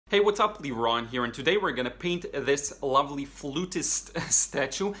Hey, what's up? Ron here, and today we're gonna paint this lovely flutist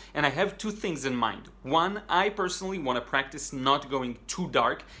statue, and I have two things in mind. One, I personally want to practice not going too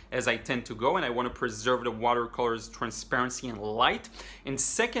dark as I tend to go, and I want to preserve the watercolor's transparency and light. And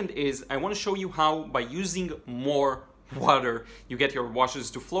second is, I want to show you how by using more water you get your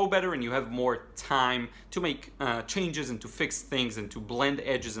washes to flow better and you have more time to make changes and to fix things and to blend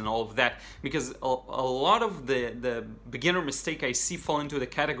edges and all of that, because a lot of the beginner mistake I see fall into the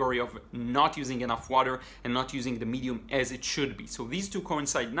category of not using enough water and not using the medium as it should be. So these two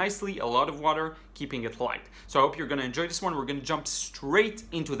coincide nicely, a lot of water, keeping it light. So I hope you're going to enjoy this one. We're going to jump straight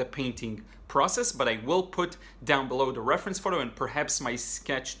into the painting process, but I will put down below the reference photo and perhaps my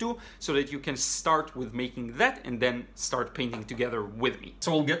sketch too, so that you can start with making that and then start painting together with me.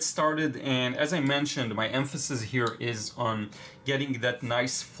 So we'll get started, and as I mentioned, my emphasis here is on getting that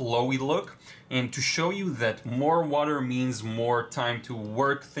nice flowy look, and to show you that more water means more time to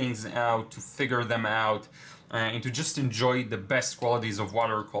work things out, to figure them out, and to just enjoy the best qualities of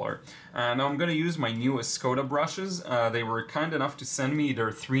watercolor. Now I'm going to use my new Escoda brushes. They were kind enough to send me their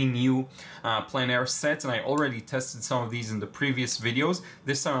 3 new Plein-Air sets, and I already tested some of these in the previous videos.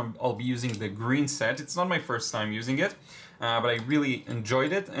 This time I'll be using the green set. It's not my first time using it, but I really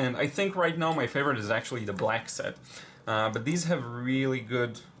enjoyed it, and I think right now my favorite is actually the black set. But these have really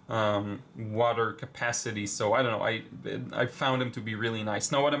good water capacity, so I don't know, I found them to be really nice.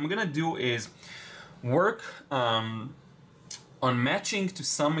 Now what I'm going to do is work on matching to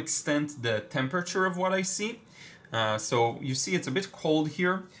some extent the temperature of what I see. So you see it's a bit cold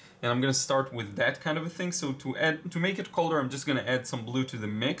here, and I'm going to start with that kind of a thing. So to make it colder, I'm just going to add some blue to the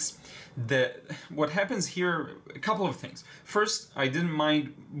mix. What happens here, a couple of things. First, I didn't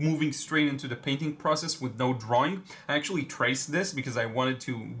mind moving straight into the painting process with no drawing. I actually traced this because I wanted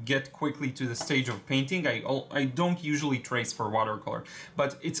to get quickly to the stage of painting. I don't usually trace for watercolor,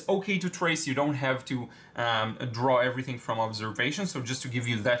 but it's okay to trace. You don't have to draw everything from observation, so just to give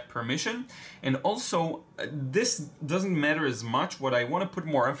you that permission. And also, this doesn't matter as much. What I want to put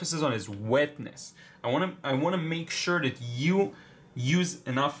more emphasis on is wetness. I want to make sure that you use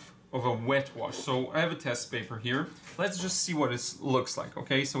enough of a wet wash. So I have a test paper here. Let's just see what it looks like.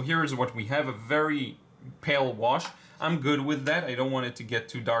 Okay, so here is what we have, a very pale wash. I'm good with that. I don't want it to get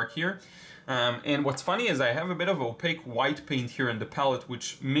too dark here. And what's funny is I have a bit of opaque white paint here in the palette,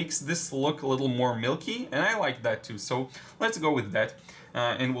 which makes this look a little more milky, and I like that too. So let's go with that.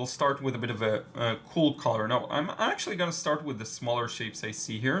 And we'll start with a bit of a cool color. Now, I'm actually going to start with the smaller shapes I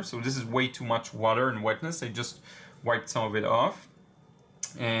see here. So this is way too much water and wetness. I just wiped some of it off.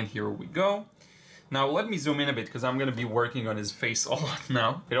 And here we go. Now let me zoom in a bit, because I'm going to be working on his face a lot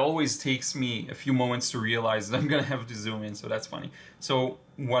now. It always takes me a few moments to realize that I'm going to have to zoom in, so that's funny. So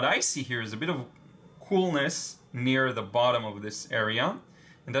what I see here is a bit of coolness near the bottom of this area,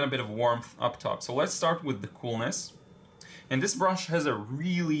 and then a bit of warmth up top. So let's start with the coolness. And this brush has a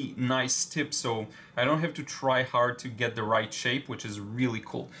really nice tip, so I don't have to try hard to get the right shape, which is really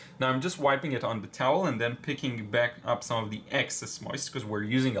cool. Now I'm just wiping it on the towel and then picking back up some of the excess moisture, because we're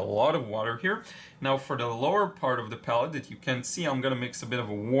using a lot of water here. Now for the lower part of the palette that you can see, I'm going to mix a bit of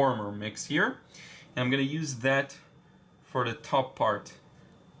a warmer mix here. And I'm going to use that for the top part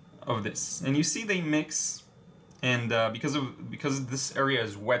of this. And you see they mix, and because this area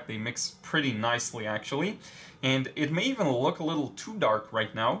is wet, they mix pretty nicely actually. And it may even look a little too dark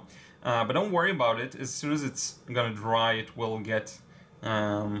right now, but don't worry about it. As soon as it's gonna dry, it will get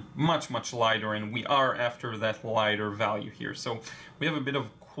much lighter, and we are after that lighter value here. So we have a bit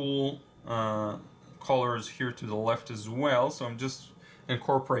of cool colors here to the left as well, so I'm just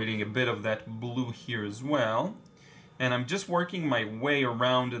incorporating a bit of that blue here as well. And I'm just working my way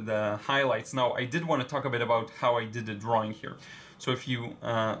around the highlights. Now, I did want to talk a bit about how I did the drawing here. So if you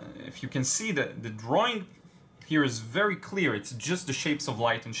can see that the drawing here is very clear. It's just the shapes of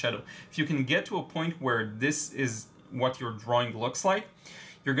light and shadow. If you can get to a point where this is what your drawing looks like,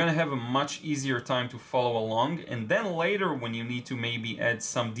 you're going to have a much easier time to follow along. And then later, when you need to maybe add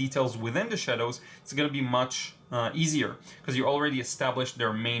some details within the shadows, it's going to be much easier, because you already established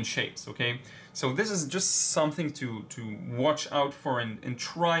their main shapes, okay? So this is just something to watch out for and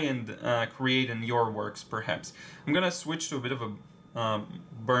try and create in your works, perhaps. I'm going to switch to a bit of a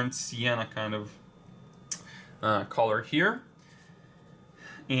burnt sienna kind of color here,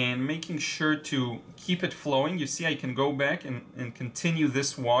 and making sure to keep it flowing. You see I can go back and continue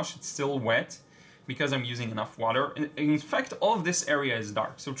this wash. It's still wet because I'm using enough water. In fact, all of this area is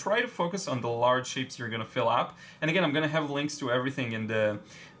dark, so try to focus on the large shapes you're going to fill up. And again, I'm going to have links to everything in the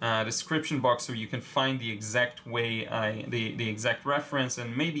description box, so you can find the exact way, the exact reference,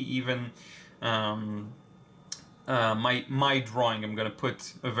 and maybe even my drawing. I'm gonna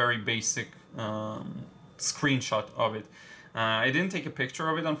put a very basic screenshot of it. I didn't take a picture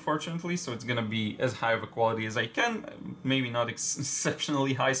of it, unfortunately, so it's gonna be as high of a quality as I can. Maybe not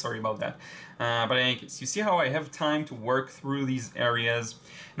exceptionally high, sorry about that. But in any case, you see how I have time to work through these areas.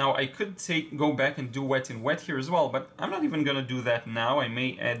 Now, I could go back and do wet in wet here as well, but I'm not even gonna do that now. I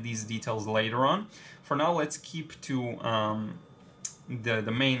may add these details later on. For now, let's keep to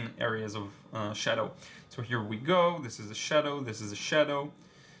the main areas of shadow. So here we go. This is a shadow, this is a shadow.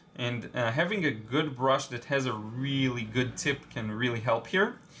 And having a good brush that has a really good tip can really help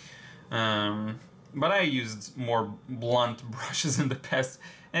here. But I used more blunt brushes in the past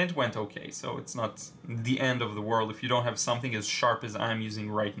and it went okay. So it's not the end of the world if you don't have something as sharp as I'm using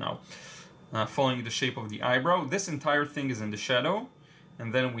right now. Following the shape of the eyebrow. This entire thing is in the shadow.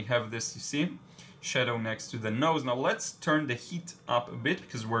 And then we have this, you see, shadow next to the nose. Now let's turn the heat up a bit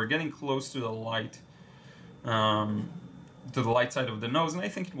because we're getting close to the light. To the light side of the nose, and I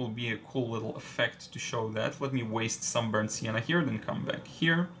think it will be a cool little effect to show that. Let me waste some burnt sienna here, then come back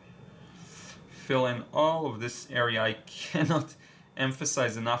here. Fill in all of this area. I cannot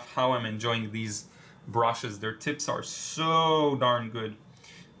emphasize enough how I'm enjoying these brushes. Their tips are so darn good.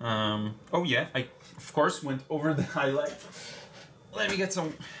 Oh yeah, I of course went over the highlight. Let me get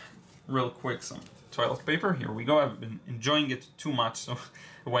some, real quick, some toilet paper. Here we go. I've been enjoying it too much, so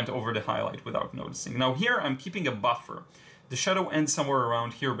I went over the highlight without noticing. Now here I'm keeping a buffer. The shadow ends somewhere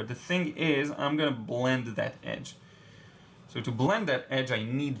around here, but the thing is, I'm gonna blend that edge. So to blend that edge, I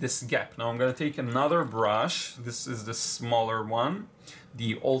need this gap. Now I'm gonna take another brush. This is the smaller one,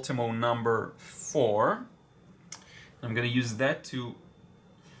 the Ultimo number 4. I'm gonna use that to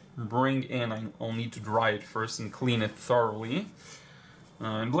bring in, I'll need to dry it first and clean it thoroughly.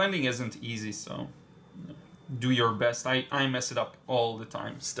 And blending isn't easy, so do your best. I mess it up all the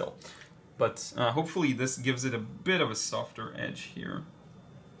time still. But hopefully this gives it a bit of a softer edge here.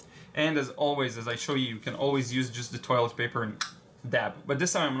 And as always, as I show you, you can always use just the toilet paper and dab. But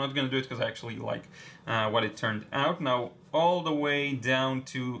this time I'm not going to do it because I actually like what it turned out. Now all the way down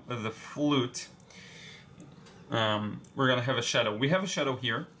to the flute, we're going to have a shadow. We have a shadow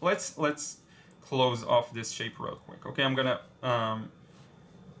here. Let's close off this shape real quick. Okay, I'm going to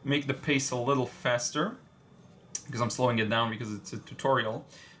make the pace a little faster because I'm slowing it down because it's a tutorial.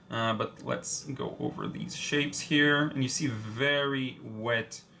 But let's go over these shapes here, and you see very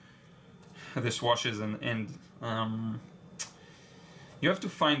wet this washes, and you have to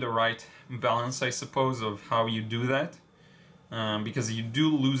find the right balance, I suppose, of how you do that, because you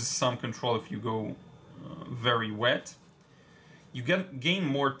do lose some control if you go very wet. You gain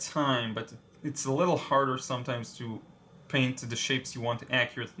more time, but it's a little harder sometimes to paint the shapes you want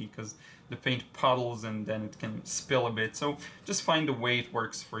accurately because the paint puddles and then it can spill a bit. So just find a way it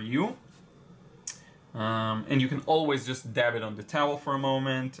works for you. And you can always just dab it on the towel for a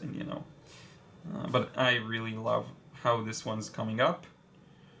moment, and you know. But I really love how this one's coming up.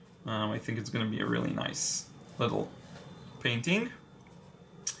 I think it's going to be a really nice little painting.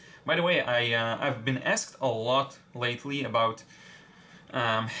 By the way, I've been asked a lot lately about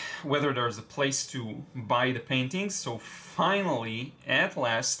whether there's a place to buy the paintings. So finally, at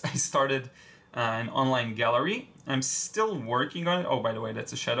last, I started an online gallery. I'm still working on it. Oh, by the way,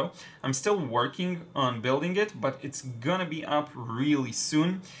 that's a shadow. I'm still working on building it, but it's gonna be up really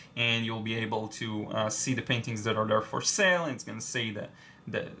soon, and you'll be able to see the paintings that are there for sale, and it's gonna say the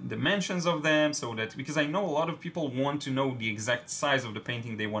dimensions of them, so that, because I know a lot of people want to know the exact size of the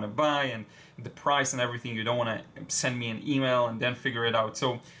painting they want to buy and the price and everything. You don't want to send me an email and then figure it out.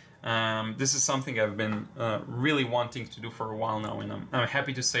 So this is something I've been really wanting to do for a while now, and I'm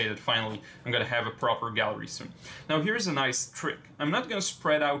happy to say that finally I'm going to have a proper gallery soon. Now here's a nice trick. I'm not going to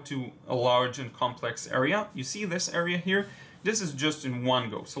spread out to a large and complex area. You see this area here? This is just in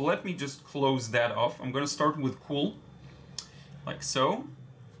one go. So let me just close that off. I'm going to start with cool, like so.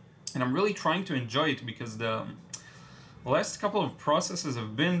 And I'm really trying to enjoy it because the last couple of processes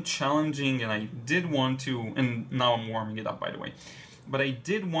have been challenging, and I did want to, and now I'm warming it up, by the way, but I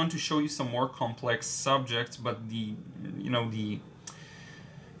did want to show you some more complex subjects, but the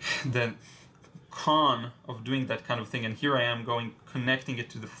con of doing that kind of thing, and here I am connecting it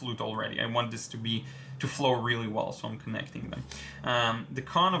to the flute already. I want this to flow really well, so I'm connecting them. The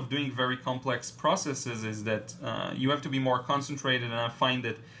con of doing very complex processes is that you have to be more concentrated, and I find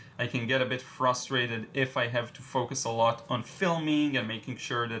that I can get a bit frustrated if I have to focus a lot on filming and making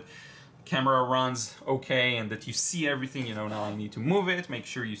sure that camera runs okay and that you see everything. You know, now I need to move it, make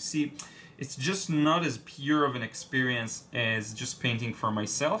sure you see. It's just not as pure of an experience as just painting for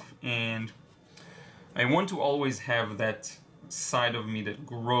myself, and I want to always have that side of me that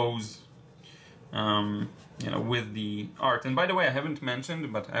grows you know, with the art. And by the way, I haven't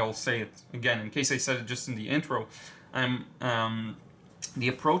mentioned, but I will say it again in case I said it just in the intro. The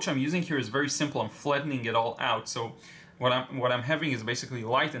approach I'm using here is very simple. I'm flattening it all out. So what I'm having is basically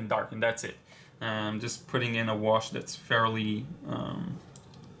light and dark, and that's it. I'm just putting in a wash that's fairly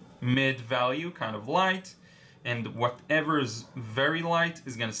mid value, kind of light, and whatever is very light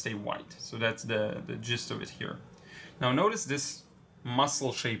is gonna stay white. So that's the gist of it here. Now notice this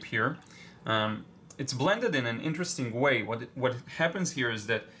muscle shape here. It's blended in an interesting way. What happens here is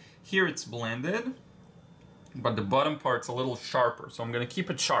that here it's blended, but the bottom part's a little sharper. So I'm gonna keep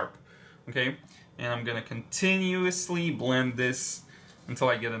it sharp, okay? And I'm gonna continuously blend this until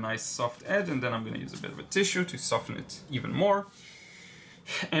I get a nice soft edge, and then I'm gonna use a bit of a tissue to soften it even more.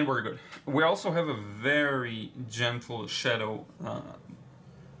 And we're good. We also have a very gentle shadow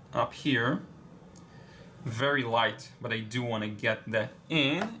up here. Very light, but I do want to get that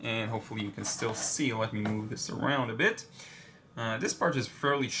in, and hopefully you can still see. Let me move this around a bit. This part is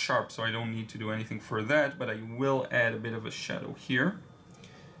fairly sharp, so I don't need to do anything for that, but I will add a bit of a shadow here,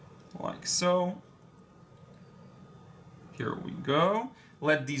 like so. Here we go.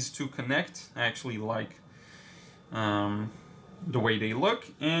 Let these two connect. I actually like the way they look,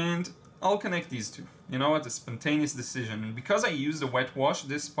 and I'll connect these two. You know what? A spontaneous decision. And because I used a wet wash,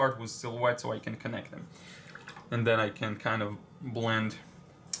 this part was still wet, so I can connect them. And then I can kind of blend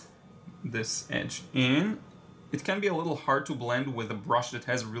this edge in. It can be a little hard to blend with a brush that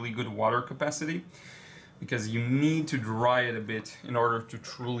has really good water capacity, because you need to dry it a bit in order to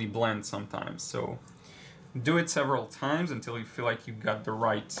truly blend sometimes. So do it several times until you feel like you got the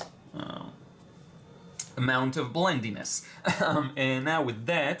right amount of blendiness. And now with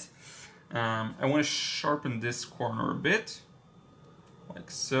that, I want to sharpen this corner a bit,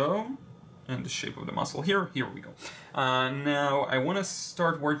 like so, and the shape of the muscle here. Here we go. Now I want to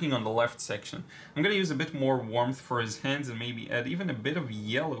start working on the left section. I'm going to use a bit more warmth for his hands and maybe add even a bit of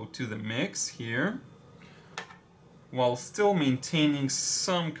yellow to the mix here, while still maintaining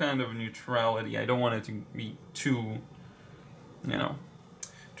some kind of neutrality. I don't want it to be too, you know,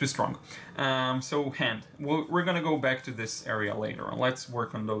 too strong. So hand. We're gonna go back to this area later. Let's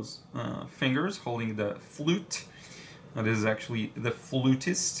work on those fingers holding the flute. Now, this is actually the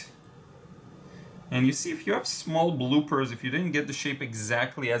flutist. And you see, if you have small bloopers, if you didn't get the shape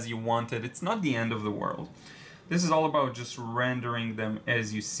exactly as you wanted, it's not the end of the world. This is all about just rendering them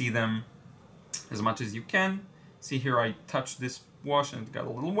as you see them as much as you can. See here, I touched this wash and it got a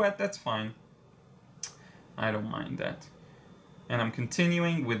little wet. That's fine. I don't mind that. And I'm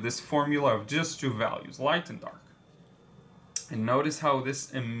continuing with this formula of just two values, light and dark. And notice how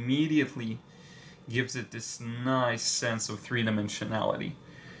this immediately gives it this nice sense of three-dimensionality.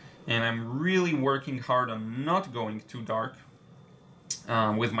 And I'm really working hard on not going too dark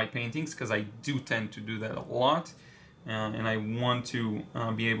with my paintings, because I do tend to do that a lot. And I want to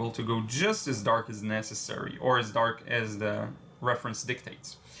be able to go just as dark as necessary, or as dark as the reference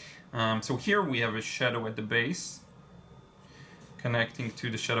dictates. So here we have a shadow at the base, connecting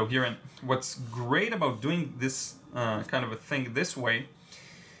to the shadow here. And what's great about doing this kind of a thing this way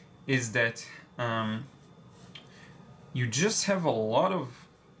is that you just have a lot of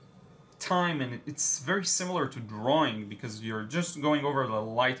time, and it's very similar to drawing, because you're just going over the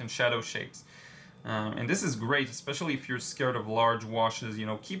light and shadow shapes. And this is great, especially if you're scared of large washes. You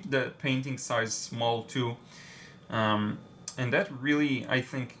know, keep the painting size small too. And that really, I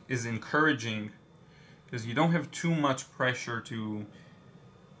think, is encouraging, because you don't have too much pressure to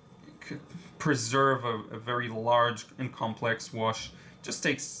preserve a very large and complex wash. Just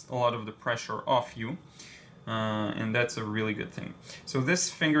takes a lot of the pressure off you, and that's a really good thing. So this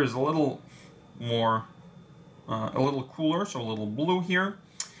finger is a little more, a little cooler, so a little blue here.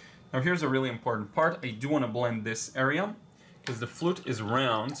 Now here's a really important part. I do want to blend this area, because the flute is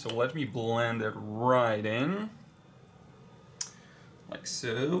round, so let me blend it right in, like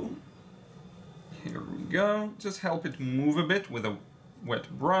so. Here we go. Just help it move a bit with a wet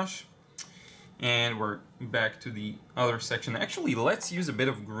brush. And we're back to the other section. Actually, let's use a bit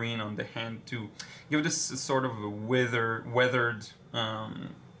of green on the hand to give this a sort of a weathered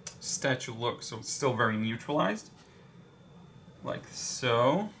statue look, so it's still very neutralized. Like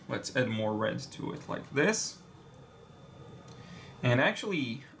so. Let's add more red to it, like this. And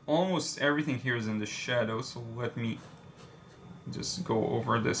actually, almost everything here is in the shadow, so let me just go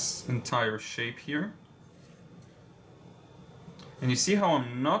over this entire shape here. And you see how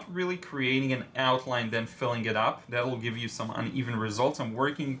I'm not really creating an outline then filling it up. That'll give you some uneven results. I'm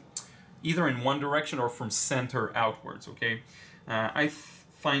working either in one direction or from center outwards, okay? I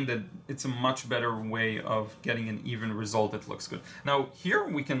find that it's a much better way of getting an even result that looks good. Now here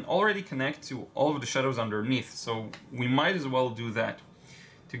we can already connect to all of the shadows underneath, so we might as well do that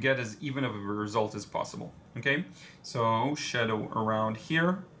to get as even of a result as possible. Okay, so shadow around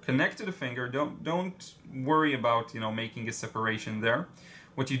here, connect to the finger. Don't worry about, you know, making a separation there.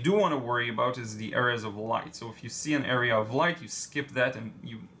 What you do want to worry about is the areas of light. So if you see an area of light, you skip that and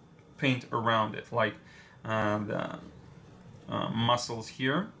you paint around it, like the muscles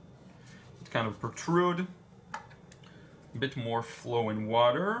here kind of protrude, a bit more flow in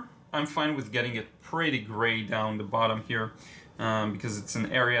water. I'm fine with getting it pretty gray down the bottom here because it's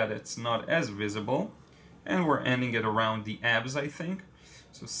an area that's not as visible, and we're ending it around the abs, I think,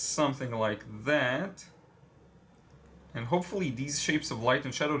 so something like that. And hopefully these shapes of light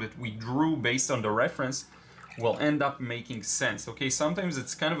and shadow that we drew based on the reference will end up making sense. Okay, sometimes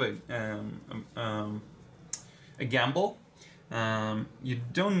it's kind of a gamble. You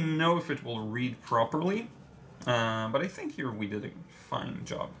don't know if it will read properly, but I think here we did a fine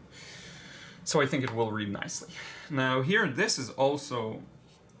job. So I think it will read nicely. Now here, this is also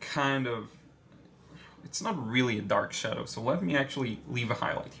kind of, it's not really a dark shadow, so let me actually leave a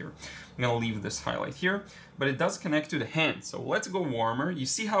highlight here. I'm gonna leave this highlight here, but it does connect to the hand, so let's go warmer. You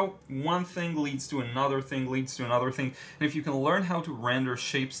see how one thing leads to another thing, leads to another thing, and if you can learn how to render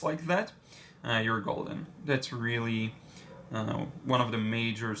shapes like that, you're golden. That's really one of the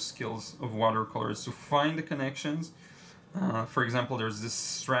major skills of watercolor, is to find the connections. For example, there's this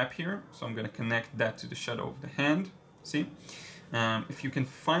strap here, so I'm gonna connect that to the shadow of the hand, see? If you can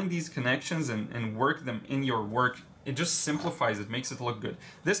find these connections and work them in your work, it just simplifies it, makes it look good.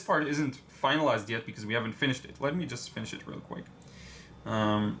 This part isn't finalized yet because we haven't finished it. Let me just finish it real quick.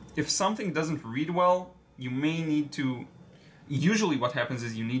 If something doesn't read well, you may need to, usually what happens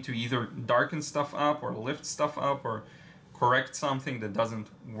is you need to either darken stuff up or lift stuff up or correct something that doesn't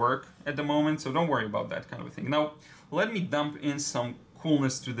work at the moment, so don't worry about that kind of a thing. Now, let me dump in some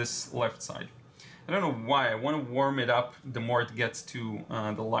coolness to this left side. I don't know why, I want to warm it up the more it gets to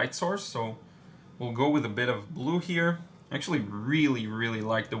the light source, so we'll go with a bit of blue here. I actually really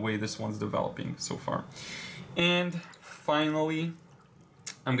like the way this one's developing so far. And finally,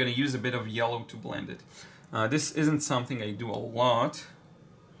 I'm going to use a bit of yellow to blend it. This isn't something I do a lot,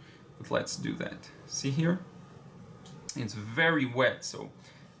 but let's do that. See here? It's very wet, so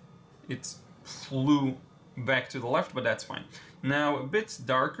it flew back to the left, but that's fine. Now a bit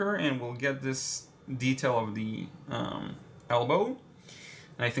darker, and we'll get this detail of the elbow,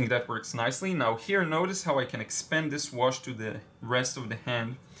 and I think that works nicely. Now here, notice how I can expand this wash to the rest of the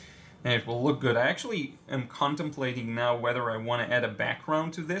hand, and it will look good. I actually am contemplating now whether I want to add a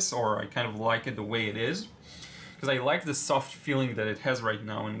background to this, or I kind of like it the way it is, because I like the soft feeling that it has right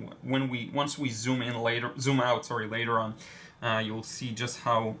now. And once we zoom out later on, you'll see just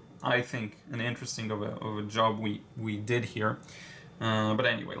how I think an interesting of a job we did here. But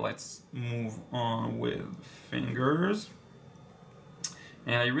anyway, let's move on with fingers.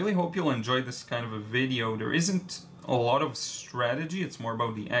 And I really hope you'll enjoy this kind of a video. There isn't a lot of strategy, it's more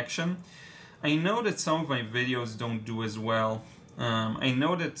about the action. I know that some of my videos don't do as well. I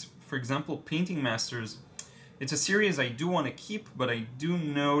know that, for example, Painting Masters, it's a series I do want to keep, but I do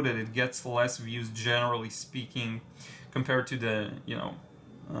know that it gets less views, generally speaking, compared to the,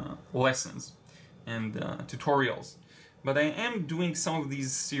 lessons and tutorials. But I am doing some of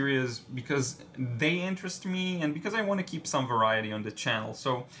these series because they interest me and because I want to keep some variety on the channel.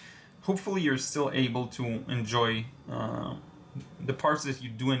 So hopefully you're still able to enjoy the parts that you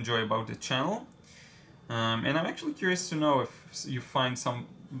do enjoy about the channel. And I'm actually curious to know if you find some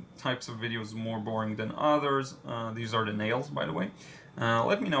types of videos more boring than others. These are the nails, by the way.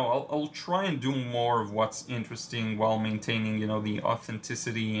 Let me know. I'll try and do more of what's interesting while maintaining, the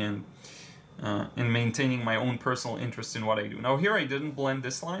authenticity and maintaining my own personal interest in what I do. Now here I didn't blend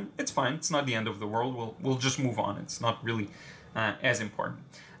this line. It's fine. It's not the end of the world. We'll just move on. It's not really as important.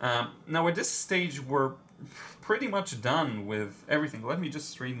 Now at this stage we're pretty much done with everything. Let me just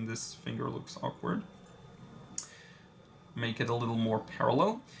straighten this finger. Looks awkward. Make it a little more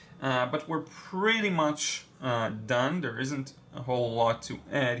parallel. But we're pretty much done. There isn't a whole lot to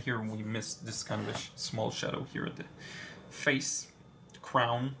add here. We missed this kind of a small shadow here at the face,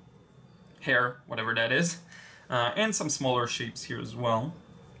 crown, hair, whatever that is, and some smaller shapes here as well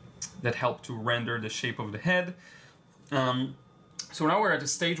that help to render the shape of the head. So now we're at a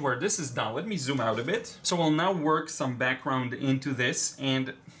stage where this is done. Let me zoom out a bit. So we'll now work some background into this,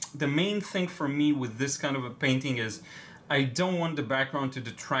 and the main thing for me with this kind of a painting is I don't want the background to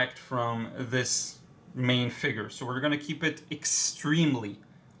detract from this main figure. So we're going to keep it extremely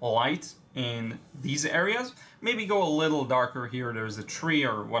light in these areas. Maybe go a little darker here, there's a tree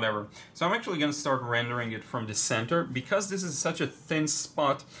or whatever. So I'm actually going to start rendering it from the center. Because this is such a thin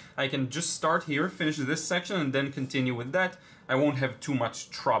spot, I can just start here, finish this section, and then continue with that. I won't have too much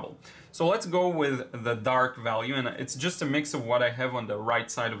trouble. So let's go with the dark value, and it's just a mix of what I have on the right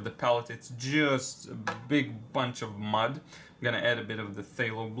side of the palette. It's just a big bunch of mud. I'm gonna add a bit of the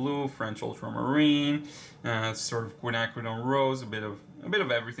phthalo blue, French ultramarine, sort of Quinacridone Rose, a bit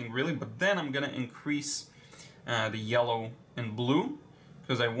of everything really. But then I'm gonna increase the yellow and blue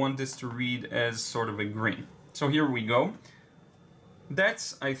because I want this to read as sort of a green. So here we go.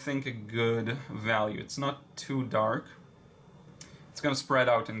 That's, I think, a good value. It's not too dark. It's gonna spread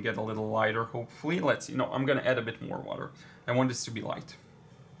out and get a little lighter, hopefully. Let's see. No, I'm gonna add a bit more water. I want this to be light.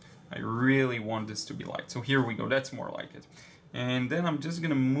 I really want this to be light. So here we go. That's more like it. And then I'm just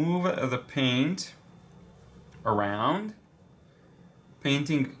gonna move the paint around,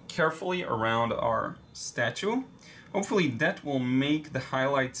 painting carefully around our statue. Hopefully that will make the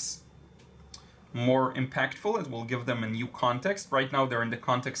highlights more impactful. It will give them a new context. Right now they're in the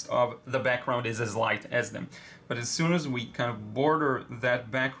context of the background is as light as them. But as soon as we kind of border that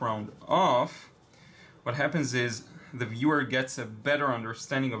background off, what happens is the viewer gets a better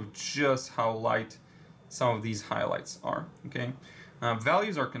understanding of just how light some of these highlights are, okay?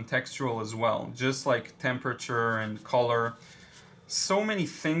 Values are contextual as well, just like temperature and color. So many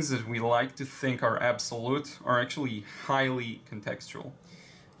things that we like to think are absolute are actually highly contextual.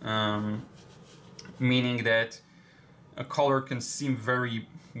 Meaning that a color can seem very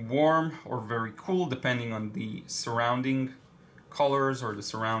warm or very cool depending on the surrounding colors or the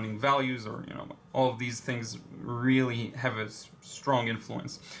surrounding values, or all of these things really have a strong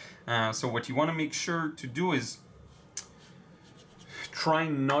influence. So what you want to make sure to do is try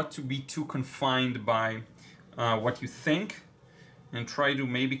not to be too confined by what you think, and try to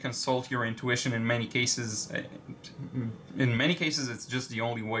maybe consult your intuition. In many cases it's just the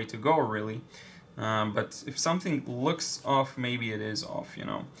only way to go, really. But if something looks off, maybe it is off,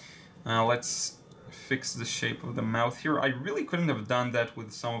 let's fix the shape of the mouth here. I really couldn't have done that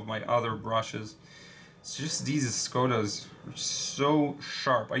with some of my other brushes. It's just these Escodas are so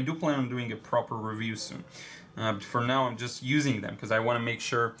sharp. I do plan on doing a proper review soon. But for now, I'm just using them because I want to make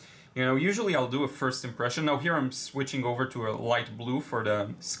sure, usually I'll do a first impression. Now here I'm switching over to a light blue for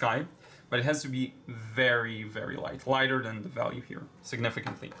the sky, but it has to be very, very light, lighter than the value here,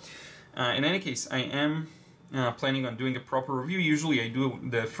 significantly. In any case, I am planning on doing a proper review. Usually I do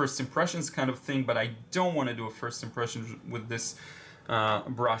the first impressions kind of thing, but I don't want to do a first impression with this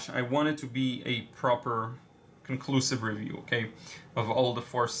brush. I want it to be a proper, conclusive review, okay, of all the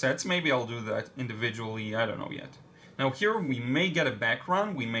 4 sets. Maybe I'll do that individually, I don't know yet. Now here we may get a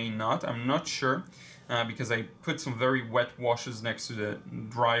background, we may not, I'm not sure, because I put some very wet washes next to the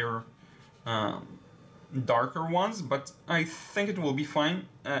drier, darker ones, but I think it will be fine.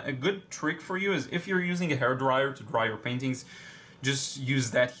 A good trick for you is if you're using a hairdryer to dry your paintings, just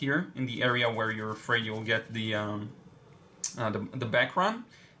use that here in the area where you're afraid you'll get the background,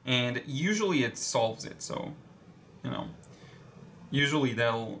 and usually it solves it. So usually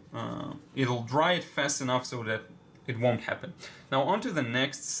it'll dry it fast enough so that it won't happen. Now on to the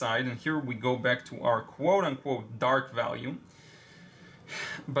next side, and here we go back to our quote-unquote dark value,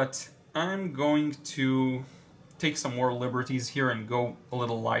 but I'm going to take some more liberties here and go a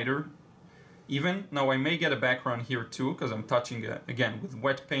little lighter even. Now I may get a background here too because I'm touching again with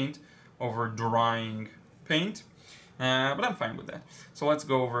wet paint over drying paint, but I'm fine with that. So let's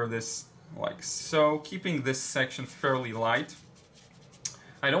go over this like so, keeping this section fairly light.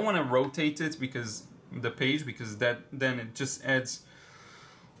 I don't want to rotate it because then it just adds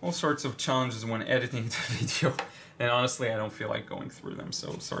all sorts of challenges when editing the video. And honestly, I don't feel like going through them,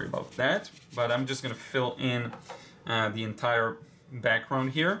 so sorry about that. But I'm just going to fill in the entire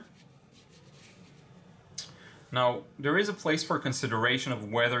background here. Now, there is a place for consideration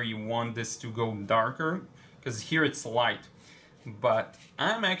of whether you want this to go darker, because here it's light. But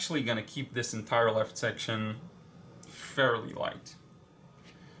I'm actually going to keep this entire left section fairly light.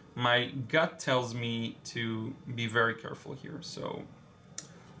 My gut tells me to be very careful here, so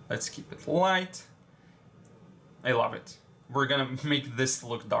let's keep it light. I love it. We're gonna make this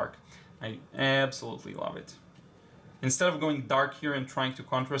look dark. I absolutely love it. Instead of going dark here and trying to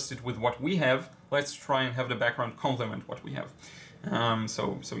contrast it with what we have, let's try and have the background complement what we have.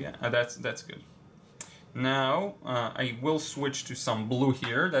 So yeah, that's good. Now I will switch to some blue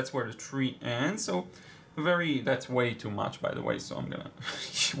here. That's where the tree ends. So that's way too much, by the way. So I'm gonna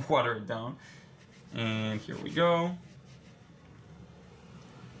water it down. And here we go.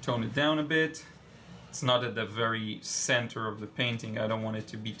 Tone it down a bit. It's not at the very center of the painting. I don't want it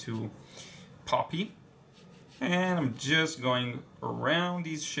to be too poppy. And I'm just going around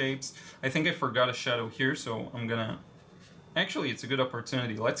these shapes. I think I forgot a shadow here, so I'm gonna... Actually, it's a good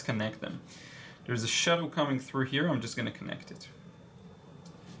opportunity. Let's connect them. There's a shadow coming through here. I'm just gonna connect it.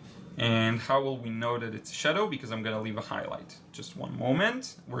 And how will we know that it's a shadow? Because I'm gonna leave a highlight. Just one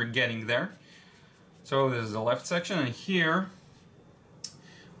moment. We're getting there. So this is the left section, and here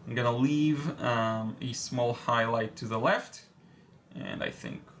I'm gonna leave a small highlight to the left, and I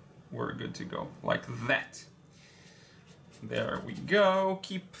think we're good to go, like that. There we go.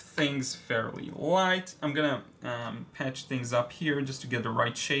 Keep things fairly light. I'm gonna patch things up here just to get the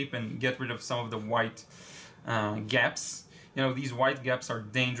right shape and get rid of some of the white gaps. You know, these white gaps are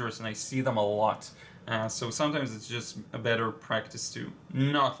dangerous, and I see them a lot. So sometimes it's just a better practice to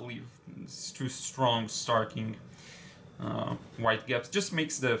not leave too strong, starking white gaps. Just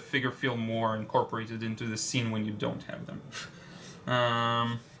makes the figure feel more incorporated into the scene when you don't have them.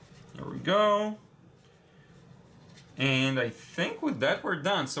 There we go. And I think with that we're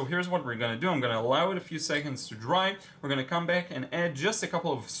done. So here's what we're gonna do. I'm gonna allow it a few seconds to dry. We're gonna come back and add just a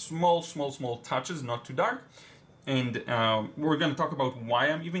couple of small touches, not too dark. And we're going to talk about why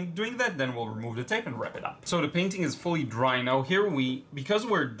I'm even doing that, then we'll remove the tape and wrap it up. So the painting is fully dry now. Here because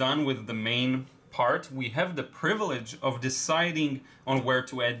we're done with the main part, we have the privilege of deciding on where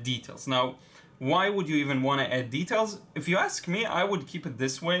to add details. Now, why would you even want to add details? If you ask me, I would keep it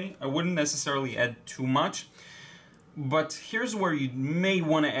this way. I wouldn't necessarily add too much. But here's where you may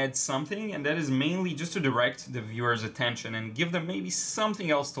want to add something, and that is mainly just to direct the viewer's attention and give them maybe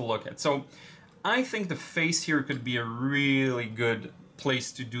something else to look at. So I think the face here could be a really good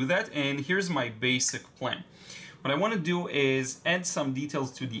place to do that, and here's my basic plan. What I want to do is add some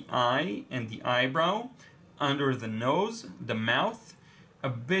details to the eye and the eyebrow, under the nose, the mouth, a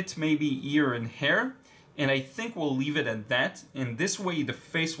bit maybe ear and hair, and I think we'll leave it at that, and this way the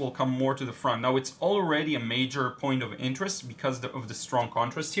face will come more to the front. Now it's already a major point of interest because of the strong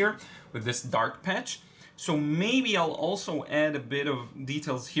contrast here with this dark patch, so maybe I'll also add a bit of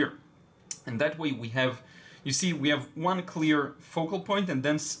details here. And that way we have, you see, we have one clear focal point and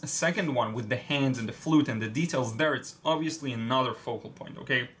then a second one with the hands and the flute and the details there. It's obviously another focal point,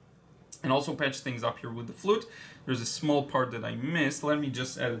 okay? And also patch things up here with the flute. There's a small part that I missed. Let me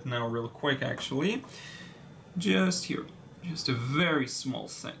just add it now real quick, actually. Just here, just a very small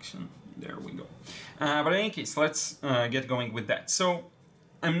section. There we go. But in any case, let's get going with that. So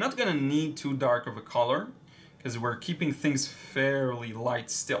I'm not gonna need too dark of a color because we're keeping things fairly light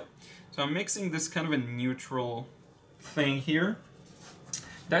still. So I'm mixing this kind of a neutral thing here.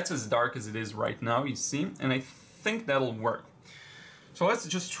 That's as dark as it is right now, you see, and I think that'll work. So let's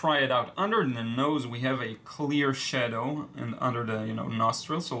just try it out. Under the nose we have a clear shadow, and under the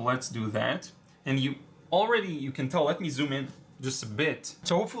nostril, so let's do that. And you can tell, let me zoom in just a bit.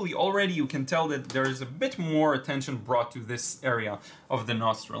 So hopefully already you can tell that there is a bit more attention brought to this area of the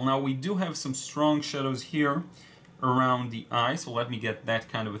nostril. Now we do have some strong shadows here around the eye, so let me get that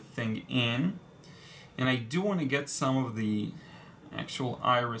kind of a thing in. And I do want to get some of the actual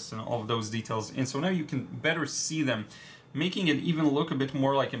iris and all of those details in, so now you can better see them, making it even look a bit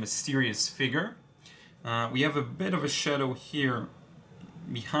more like a mysterious figure. We have a bit of a shadow here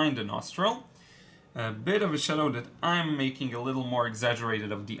behind the nostril, a bit of a shadow that I'm making a little more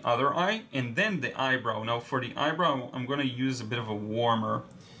exaggerated of the other eye, and then the eyebrow. Now for the eyebrow I'm going to use a bit of a warmer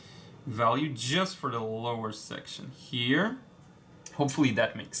value just for the lower section here. Hopefully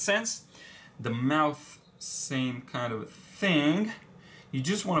that makes sense. The mouth, same kind of a thing. You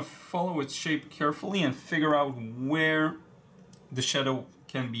just want to follow its shape carefully and figure out where the shadow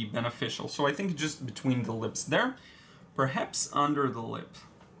can be beneficial. So I think just between the lips there, perhaps under the lip.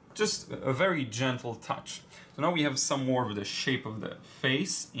 Just a very gentle touch. So now we have some more of the shape of the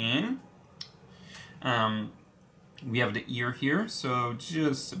face in. We have the ear here, so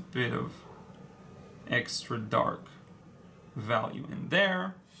just a bit of extra dark value in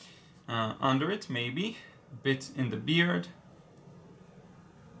there. Under it, maybe a bit in the beard,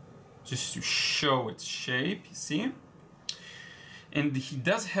 just to show its shape, you see? And he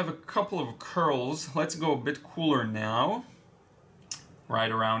does have a couple of curls. Let's go a bit cooler now,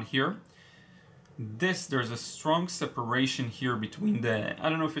 right around here. There's a strong separation here between the, I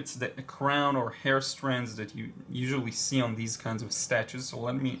don't know if it's the crown or hair strands that you usually see on these kinds of statues. So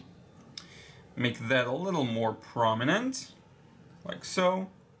let me make that a little more prominent, like so.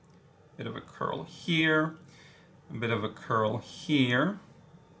 Bit of a curl here, a bit of a curl here,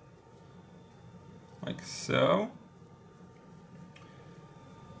 like so.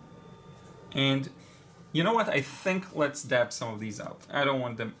 And you know what? I think let's dab some of these out. I don't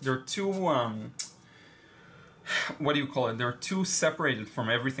want them. They're too what do you call it? They're too separated from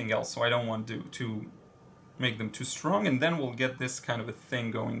everything else, so I don't want to make them too strong. And then we'll get this kind of a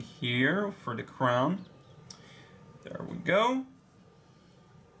thing going here for the crown. There we go.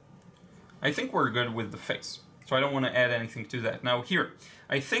 I think we're good with the face, so I don't want to add anything to that. Now here,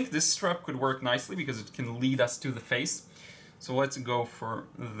 I think this strap could work nicely because it can lead us to the face. So let's go for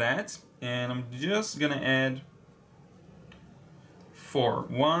that. And I'm just gonna add 4.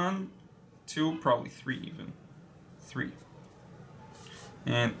 1, 2, probably 3 even. 3.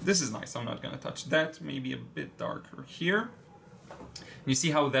 And this is nice, I'm not gonna touch that. Maybe a bit darker here. You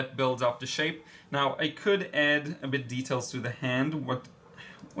see how that builds up the shape? Now I could add a bit details to the hand, but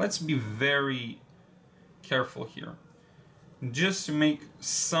let's be very careful here. Just to make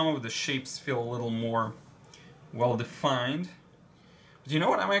some of the shapes feel a little more well defined. But you know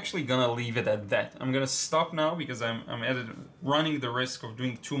what? I'm actually gonna leave it at that. I'm gonna stop now because I'm running the risk of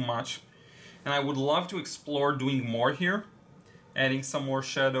doing too much. And I would love to explore doing more here. Adding some more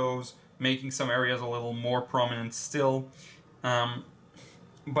shadows, making some areas a little more prominent still.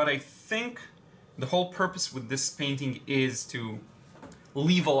 But I think the whole purpose with this painting is to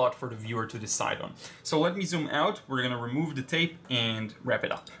leave a lot for the viewer to decide on. So let me zoom out, we're gonna remove the tape and wrap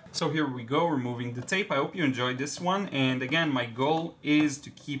it up. So here we go, removing the tape. I hope you enjoyed this one, and again, my goal is to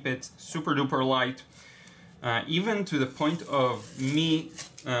keep it super duper light, even to the point of me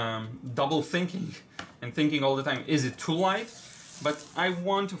double thinking and thinking all the time, is it too light? But I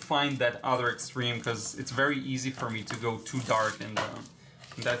want to find that other extreme because it's very easy for me to go too dark, and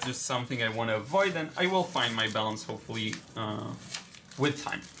that's just something I want to avoid, and I will find my balance hopefully with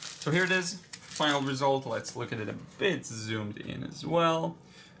time. So here it is, final result. Let's look at it a bit zoomed in as well.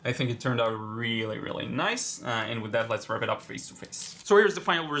 I think it turned out really, really nice. And with that, let's wrap it up face to face. So here's the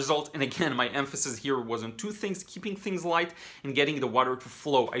final result. And again, my emphasis here was on two things: keeping things light and getting the water to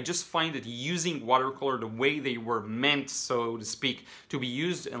flow. I just find that using watercolor the way they were meant, so to speak, to be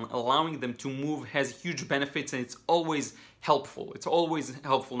used and allowing them to move has huge benefits, and it's always helpful. It's always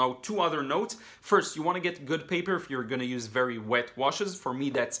helpful. Now, 2 other notes. First, you want to get good paper if you're going to use very wet washes. For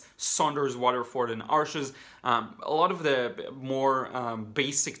me, that's Saunders, Waterford, and Arches. A lot of the more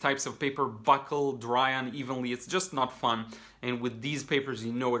basic types of paper buckle, dry unevenly. It's just not fun. And with these papers,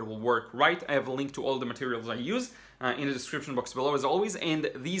 you know it will work right. I have a link to all the materials I use in the description box below, as always. And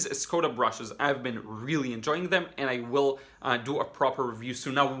these Escoda brushes, I've been really enjoying them, and I will do a proper review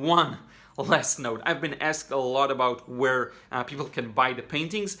soon. Now, one last note. I've been asked a lot about where people can buy the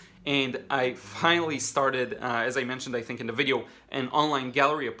paintings, and I finally started, as I mentioned, I think in the video, an online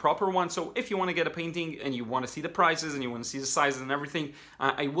gallery, a proper one. So if you want to get a painting and you want to see the prices and you want to see the sizes and everything,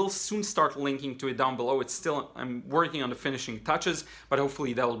 I will soon start linking to it down below. It's still, I'm working on the finishing touches, but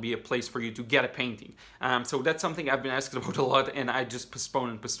hopefully that'll be a place for you to get a painting. So that's something I've been asked about a lot, and I just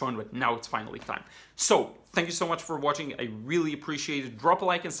postponed, but now it's finally time. So thank you so much for watching. I really appreciate it. Drop a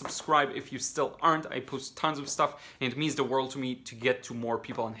like and subscribe if you still aren't. I post tons of stuff, and it means the world to me to get to more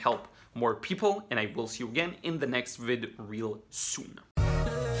people and help more people. And I will see you again in the next vid real soon.